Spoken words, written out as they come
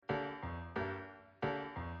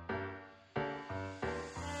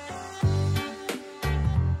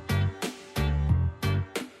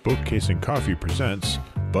Bookcase and Coffee presents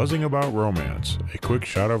Buzzing About Romance, a quick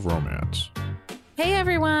shot of romance. Hey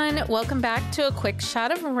everyone, welcome back to A Quick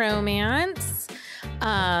Shot of Romance.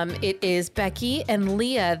 It is Becky and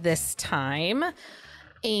Leah this time,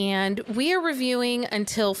 and we are reviewing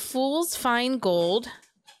Until Fools Find Gold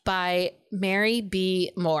by Mary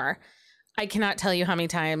B. Moore. I cannot tell you how many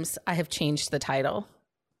times I have changed the title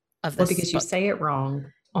of this because book. You say it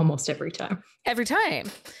wrong almost every time. Every time.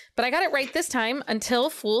 But I got it right this time, Until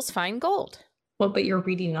Fools Find Gold. Well, but you're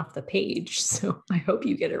reading off the page, so I hope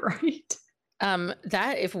you get it right.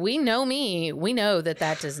 That if we know me, we know that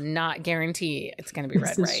does not guarantee it's going to be read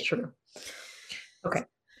right. This is true. Okay.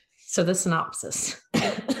 So the synopsis.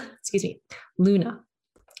 Excuse me. Luna.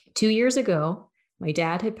 2 years ago, my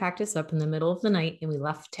dad had packed us up in the middle of the night and we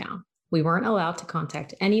left town. We weren't allowed to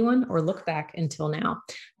contact anyone or look back until now.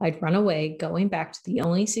 I'd run away, going back to the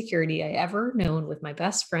only security I ever known with my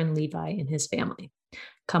best friend Levi and his family.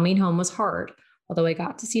 Coming home was hard. Although I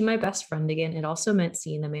got to see my best friend again, it also meant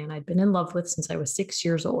seeing the man I'd been in love with since I was 6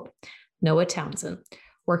 years old, Noah Townsend.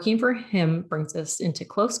 Working for him brings us into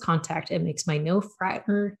close contact and makes my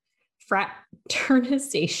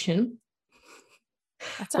fraternization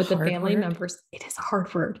with the family members, it is a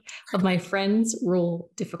hard word, of my friend's rule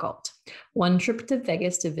difficult. One trip to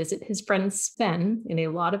Vegas to visit his friend Sven and a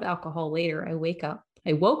lot of alcohol later, I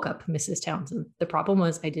woke up Mrs. Townsend. The problem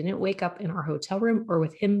was I didn't wake up in our hotel room or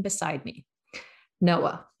with him beside me.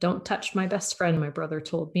 Noah, don't touch my best friend, my brother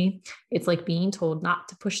told me. It's like being told not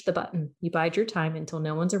to push the button. You bide your time until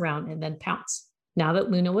no one's around and then pounce. Now that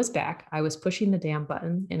Luna was back, I was pushing the damn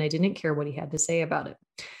button and I didn't care what he had to say about it.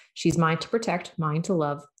 She's mine to protect, mine to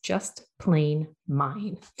love, just plain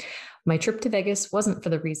mine. My trip to Vegas wasn't for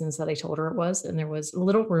the reasons that I told her it was, and there was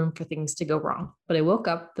little room for things to go wrong. But I woke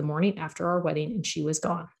up the morning after our wedding and she was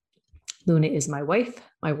gone. Luna is my wife,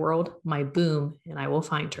 my world, my boom, and I will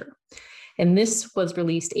find her. And this was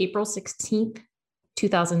released April 16th,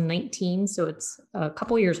 2019, so it's a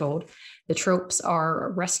couple years old. The tropes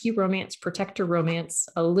are rescue romance, protector romance,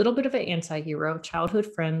 a little bit of an anti-hero, childhood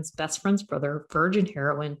friends, best friend's brother, virgin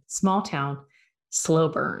heroine, small town, slow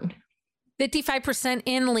burn. 55%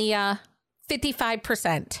 in, Leah.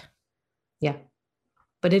 55%. Yeah.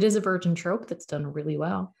 But it is a virgin trope that's done really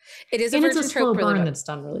well. It is a virgin trope slow burn that's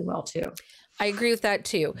done really well too. I agree with that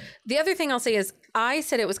too. The other thing I'll say is I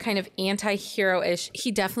said it was kind of anti-hero-ish.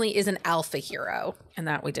 He definitely is an alpha hero, and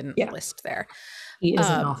that we didn't list there. He is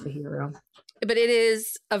an alpha hero. But it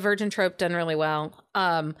is a virgin trope done really well.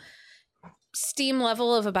 Steam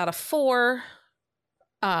level of about a 4.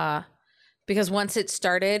 Because once it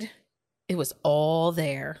started, it was all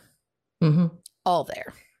there. Mm-hmm. All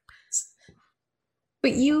there.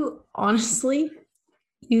 But you, honestly,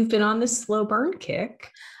 you've been on this slow burn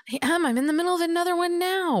kick. I am. I'm in the middle of another one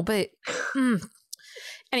now. But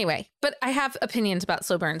anyway, but I have opinions about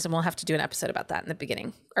slow burns, and we'll have to do an episode about that in the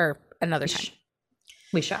beginning or another time.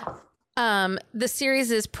 We shall. The series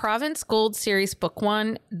is Providence Gold Series Book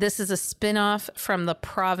 1. This is a spinoff from the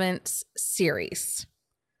Providence series.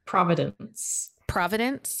 Providence.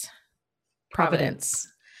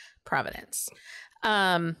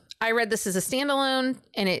 I read this as a standalone,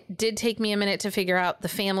 and it did take me a minute to figure out the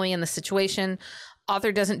family and the situation.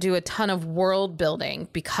 Author doesn't do a ton of world building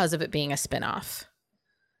because of it being a spinoff.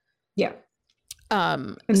 Yeah.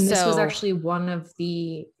 And this was actually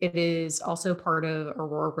it is also part of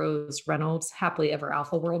Aurora Rose Reynolds' Happily Ever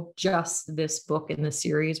Alpha World. Just this book in the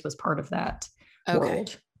series was part of that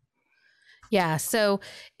world. Yeah. So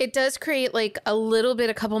it does create like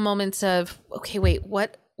a couple moments of, okay, wait,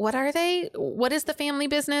 what are they? What is the family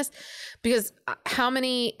business? Because how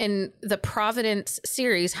many in the Providence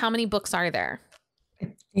series, how many books are there? I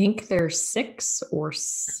think there's 6 or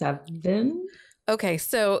 7. Okay.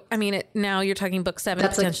 So, I mean, now you're talking book 7,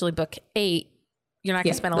 that's potentially book 8. You're not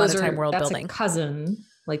going to spend a lot of time world building. That's a cousin.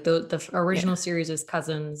 Like the original series is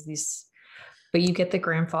cousins, but you get the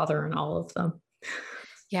grandfather in all of them.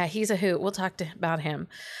 Yeah, he's a hoot. We'll talk about him.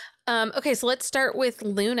 Okay, so let's start with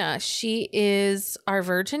Luna. She is our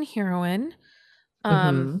virgin heroine.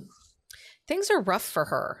 Things are rough for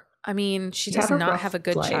her. I mean, she does not have a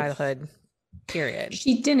good childhood, period.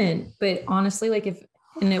 She didn't, but honestly, like if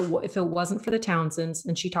it wasn't for the Townsends,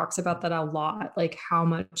 and she talks about that a lot, like how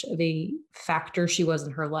much of a factor she was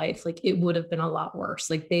in her life, like it would have been a lot worse.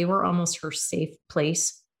 Like they were almost her safe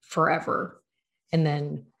place forever. And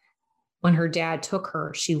then when her dad took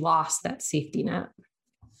her, she lost that safety net.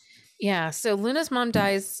 Yeah. So Luna's mom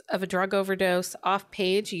dies of a drug overdose off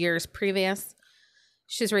page years previous.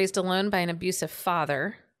 She's raised alone by an abusive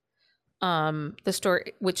father. The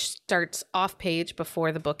story, which starts off page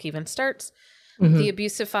before the book even starts. Mm-hmm. The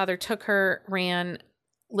abusive father took her, ran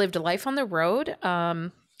lived a life on the road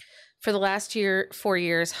for the last 4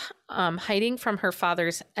 years, hiding from her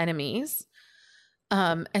father's enemies.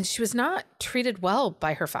 And she was not treated well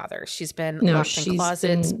by her father. She's been locked in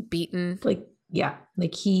closets, beaten. Like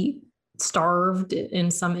he starved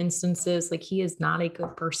in some instances. Like he is not a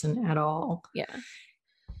good person at all. Yeah.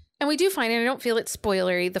 And we do find, and I don't feel it's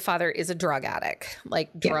spoilery, the father is a drug addict.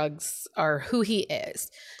 Like drugs are who he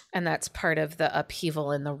is. And that's part of the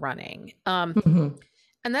upheaval in the running. And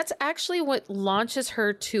that's actually what launches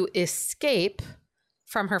her to escape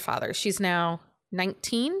from her father. She's now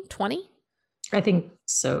 19, 20? I think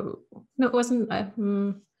so. No, it wasn't.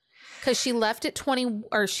 Because she left at 20,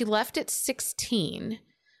 or she left at 16.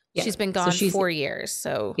 Yeah. She's been gone 4 years.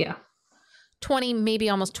 So 20, maybe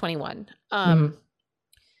almost 21.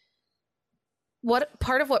 What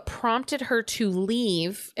part of what prompted her to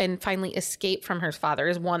leave and finally escape from her father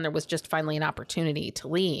is, one, there was just finally an opportunity to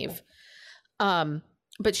leave.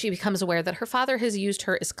 But she becomes aware that her father has used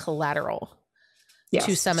her as collateral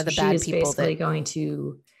to some of the bad people. Basically going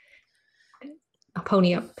to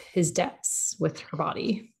pony up his debts with her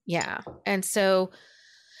body. Yeah. And so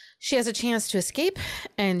she has a chance to escape,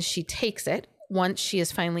 and she takes it. Once she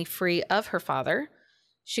is finally free of her father,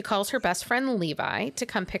 she calls her best friend Levi to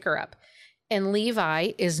come pick her up. And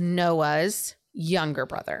Levi is Noah's younger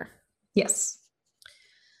brother. Yes.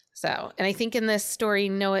 So, and I think in this story,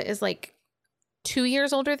 Noah is like 2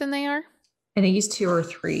 years older than they are. I think he's 2 or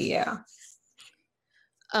 3. Yeah.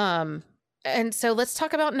 And so let's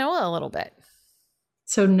talk about Noah a little bit.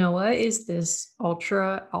 So Noah is this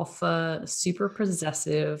ultra alpha, super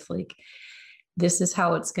possessive, like this is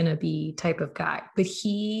how it's going to be type of guy. But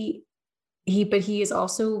he is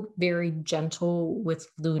also very gentle with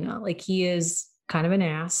Luna. Like he is kind of an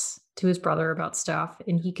ass to his brother about stuff,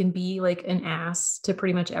 and he can be like an ass to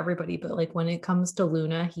pretty much everybody. But like when it comes to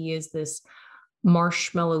Luna, he is this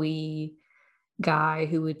marshmallowy guy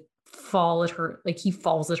who would fall at her, like he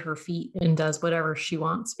falls at her feet and does whatever she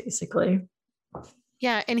wants, basically.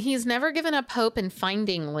 Yeah, and he's never given up hope in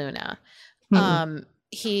finding Luna.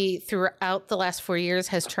 He, throughout the last 4 years,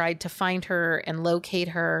 has tried to find her and locate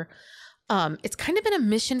her. It's kind of been a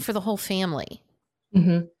mission for the whole family.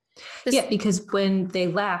 Yeah, because when they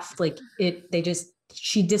left, like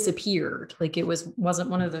she disappeared. Like it wasn't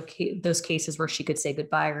one of those cases where she could say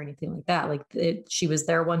goodbye or anything like that. Like she was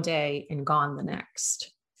there one day and gone the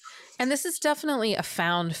next. And this is definitely a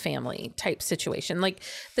found family type situation. Like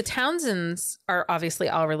the Townsends are obviously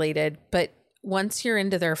all related, but once you're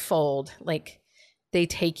into their fold, like they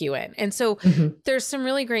take you in. And so there's some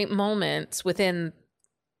really great moments within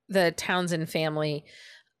the Townsend family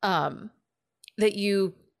that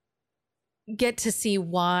you get to see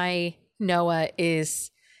why Noah is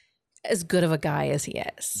as good of a guy as he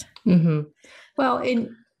is. Well,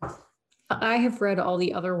 I have read all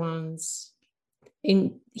the other ones.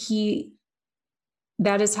 And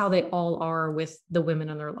that is how they all are with the women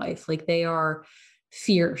in their life. Like they are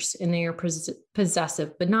fierce and they are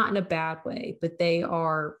possessive, but not in a bad way, but they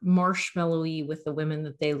are marshmallowy with the women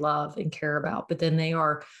that they love and care about, but then they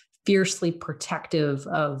are fiercely protective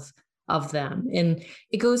of them. And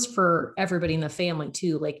it goes for everybody in the family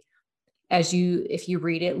too. Like if you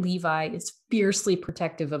read it, Levi is fiercely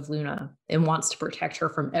protective of Luna and wants to protect her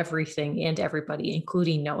from everything and everybody,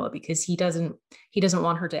 including Noah, because he doesn't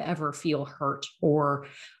want her to ever feel hurt or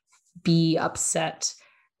be upset.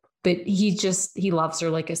 But he loves her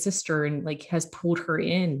like a sister and like has pulled her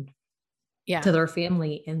in to their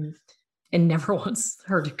family and never wants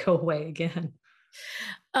her to go away again.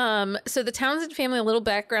 So the Townsend family, a little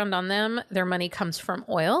background on them. Their money comes from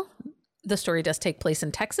oil. The story does take place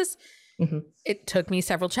in Texas. It took me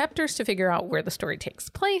several chapters to figure out where the story takes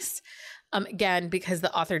place. Again, because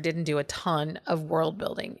the author didn't do a ton of world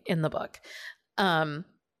building in the book. Mr.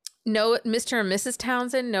 and Mrs.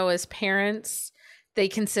 Townsend, Noah's parents, they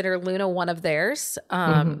consider Luna one of theirs.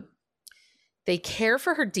 They care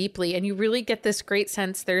for her deeply. And you really get this great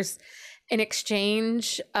sense. There's an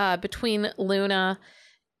exchange between Luna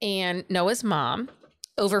and Noah's mom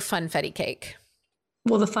over funfetti cake.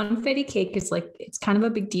 Well, the funfetti cake is like, it's kind of a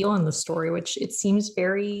big deal in the story, which it seems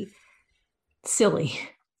very silly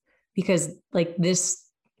because like this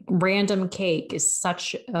random cake is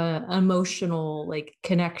such an emotional like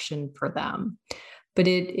connection for them. But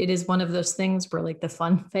it is one of those things where like the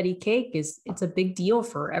funfetti cake it's a big deal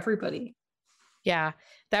for everybody. Yeah,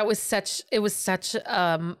 it was such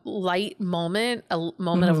a light moment, a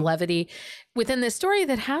moment of levity within this story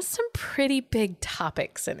that has some pretty big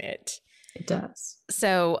topics in it. It does.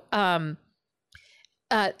 So, and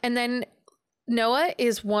then Noah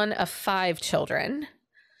is one of 5 children.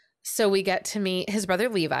 So we get to meet his brother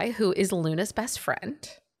Levi, who is Luna's best friend.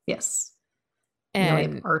 Yes. And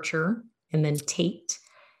we have Archer, and then Tate,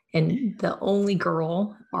 and the only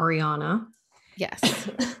girl, Ariana. Yes.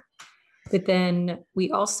 But then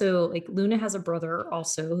we also, like, Luna has a brother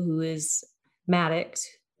also who is Maddox,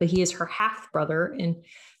 but he is her half brother, and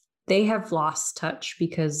they have lost touch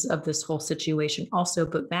because of this whole situation also.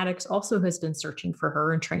 But Maddox also has been searching for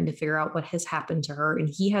her and trying to figure out what has happened to her, and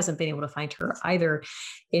he hasn't been able to find her either.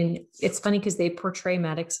 And it's funny because they portray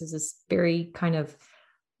Maddox as this very kind of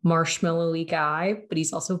marshmallowy guy, but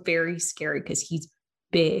he's also very scary because he's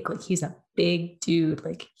big. Like, he's a big dude,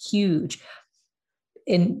 like huge,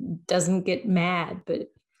 and doesn't get mad.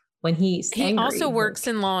 But when he's angry, he also works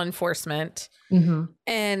in law enforcement. Mm-hmm.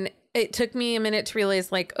 And it took me a minute to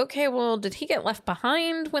realize, like, okay, well, did he get left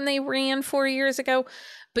behind when they ran 4 years ago?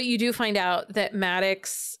 But you do find out that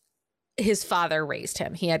Maddox, his father raised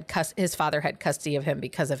him. His father had custody of him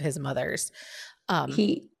because of his mother's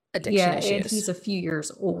addiction issues. And he's a few years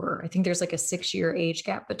older. I think there's like a 6-year age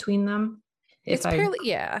gap between them. It's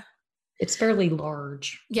fairly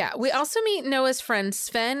large. Yeah. We also meet Noah's friend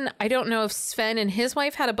Sven. I don't know if Sven and his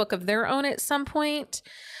wife had a book of their own at some point.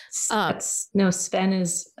 Sven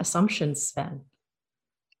is Assumption Sven.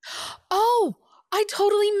 Oh, I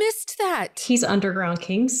totally missed that. He's Underground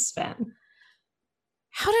King Sven.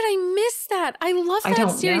 How did I miss that? I love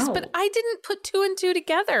that series, but I didn't put 2 and 2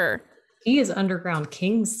 together. He is Underground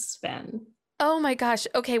King Sven. Oh my gosh.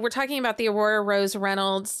 Okay, we're talking about the Aurora Rose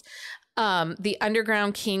Reynolds, the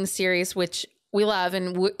Underground King series, which we love.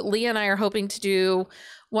 And Leah and I are hoping to do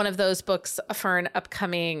one of those books for an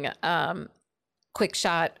upcoming quick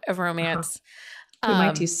shot of romance. We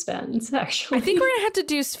might do Sven's, actually. I think we're going to have to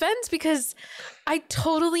do Sven's because I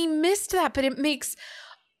totally missed that. But it makes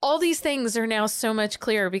all these things are now so much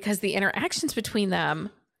clearer because the interactions between them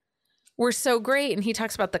were so great. And he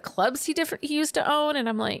talks about the clubs he used to own. And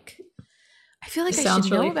I'm like, I feel like I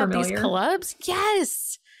should know about these clubs.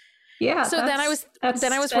 Yes. Yeah. So then I was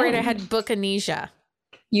worried I had book amnesia.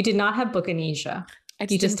 You did not have book amnesia.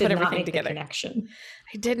 You just did everything not make together. The connection.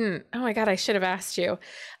 I didn't. Oh my God, I should have asked you.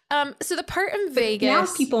 So the part in Vegas. Now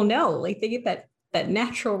people know, like, they get that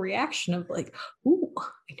natural reaction of like, ooh,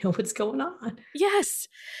 I know what's going on. Yes.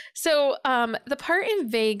 So the part in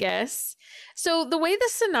Vegas. So the way the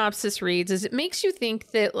synopsis reads is it makes you think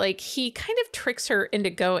that, like, he kind of tricks her into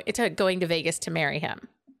going to Vegas to marry him.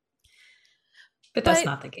 But that's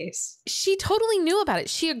not the case. She totally knew about it.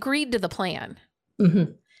 She agreed to the plan.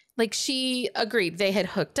 Mm-hmm. Like, she agreed. They had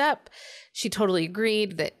hooked up. She totally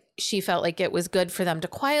agreed that she felt like it was good for them to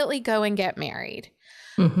quietly go and get married.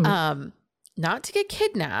 Mm-hmm. Not to get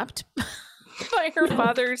kidnapped by her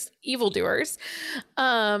father's evildoers,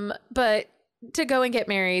 but to go and get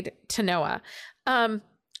married to Noah.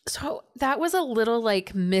 So that was a little,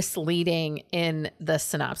 like, misleading in the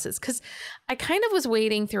synopsis because I kind of was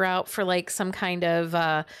waiting throughout for, like, some kind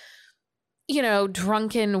of,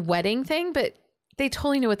 drunken wedding thing, but they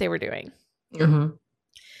totally knew what they were doing. Mm-hmm.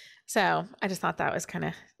 So I just thought that was kind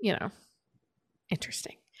of,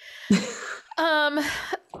 interesting.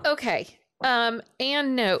 Okay.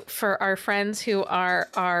 And note for our friends who are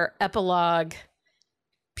our epilogue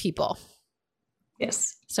people.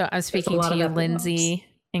 Yes. So I'm speaking to you, Lindsay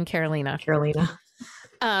and Carolina.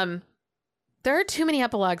 There are too many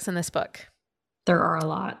epilogues in this book. There are a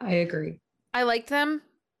lot. I agree. I liked them,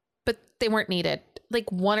 but they weren't needed.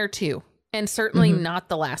 Like 1 or 2. And certainly not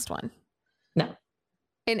the last one. No.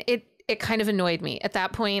 And it kind of annoyed me. At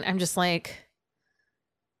that point, I'm just like,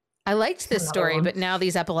 I liked this story, but now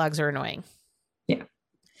these epilogues are annoying. Yeah.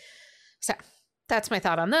 So that's my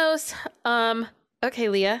thought on those. Okay,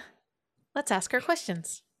 Leah, let's ask our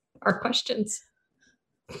questions.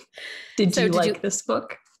 Did you like this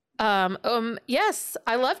book? Yes,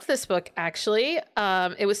 I loved this book, actually.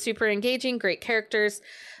 It was super engaging, great characters,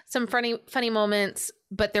 some funny moments,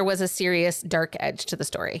 but there was a serious dark edge to the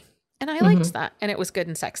story. And I liked that. And it was good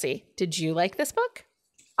and sexy. Did you like this book?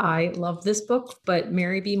 I love this book, but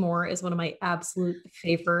Mary B. Moore is one of my absolute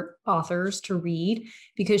favorite authors to read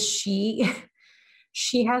because she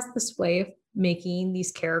has this way of making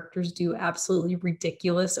these characters do absolutely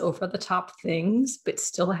ridiculous, over the top things, but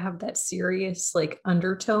still have that serious, like,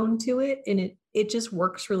 undertone to it. And it just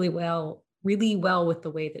works really well with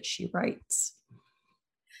the way that she writes.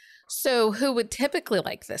 So who would typically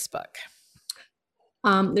like this book?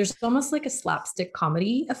 There's almost like a slapstick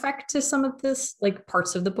comedy effect to some of this, like,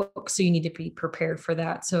 parts of the book. So you need to be prepared for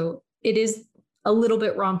that. So it is a little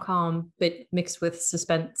bit rom-com, but mixed with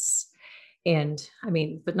suspense. And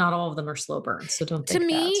but not all of them are slow burns. So don't think to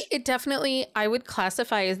me, it definitely, I would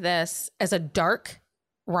classify this as a dark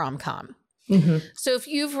rom-com. So if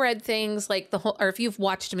you've read things like or if you've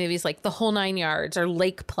watched movies like The Whole Nine Yards or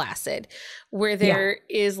Lake Placid, where there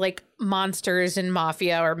is like monsters and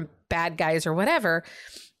mafia or bad guys or whatever,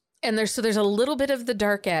 and there's a little bit of the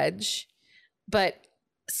dark edge, but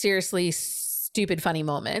seriously stupid funny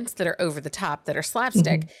moments that are over the top, that are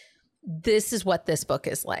slapstick. This is what this book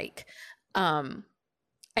is like. And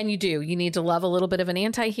you need to love a little bit of an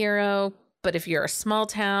anti-hero, but if you're a small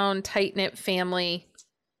town, tight-knit family,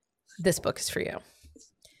 this book is for you.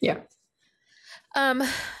 Yeah.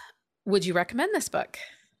 Would you recommend this book?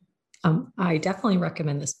 I definitely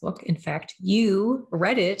recommend this book. In fact, you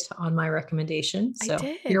read it on my recommendation, so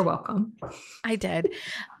you're welcome. I did.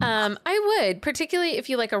 I would, particularly if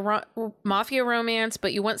you like a mafia romance,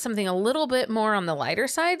 but you want something a little bit more on the lighter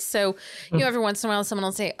side. So, every once in a while, someone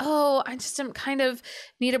will say, "Oh, I just kind of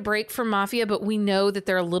need a break from mafia," but we know that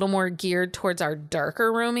they're a little more geared towards our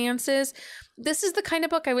darker romances. This is the kind of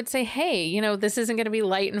book I would say, hey, this isn't going to be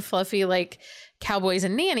light and fluffy like Cowboys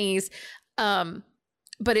and Nannies.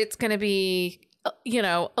 But it's going to be,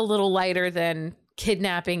 a little lighter than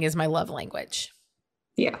Kidnapping is My Love Language.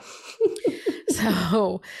 Yeah.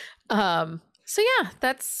 So yeah,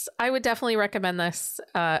 I would definitely recommend this.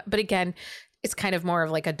 But again, it's kind of more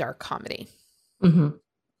of like a dark comedy. So.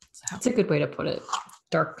 That's a good way to put it.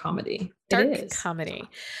 Dark comedy. Dark comedy.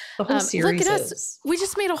 The whole series look at us. We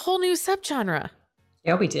just made a whole new subgenre.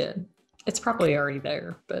 Yeah, we did. It's probably already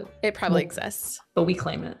there, but it probably exists. But we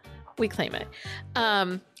claim it. We claim it.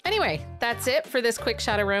 Anyway, that's it for this quick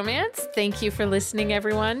shot of romance. Thank you for listening,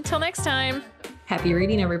 everyone. Till next time. Happy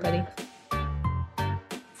reading, everybody.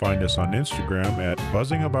 Find us on Instagram at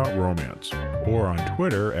Buzzing About Romance or on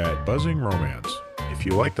Twitter at Buzzing Romance. If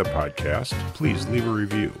you like the podcast, please leave a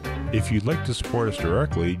review. If you'd like to support us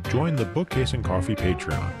directly, join the Bookcase and Coffee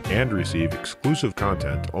Patreon and receive exclusive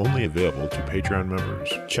content only available to Patreon members.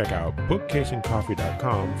 Check out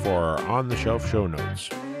bookcaseandcoffee.com for our on-the-shelf show notes.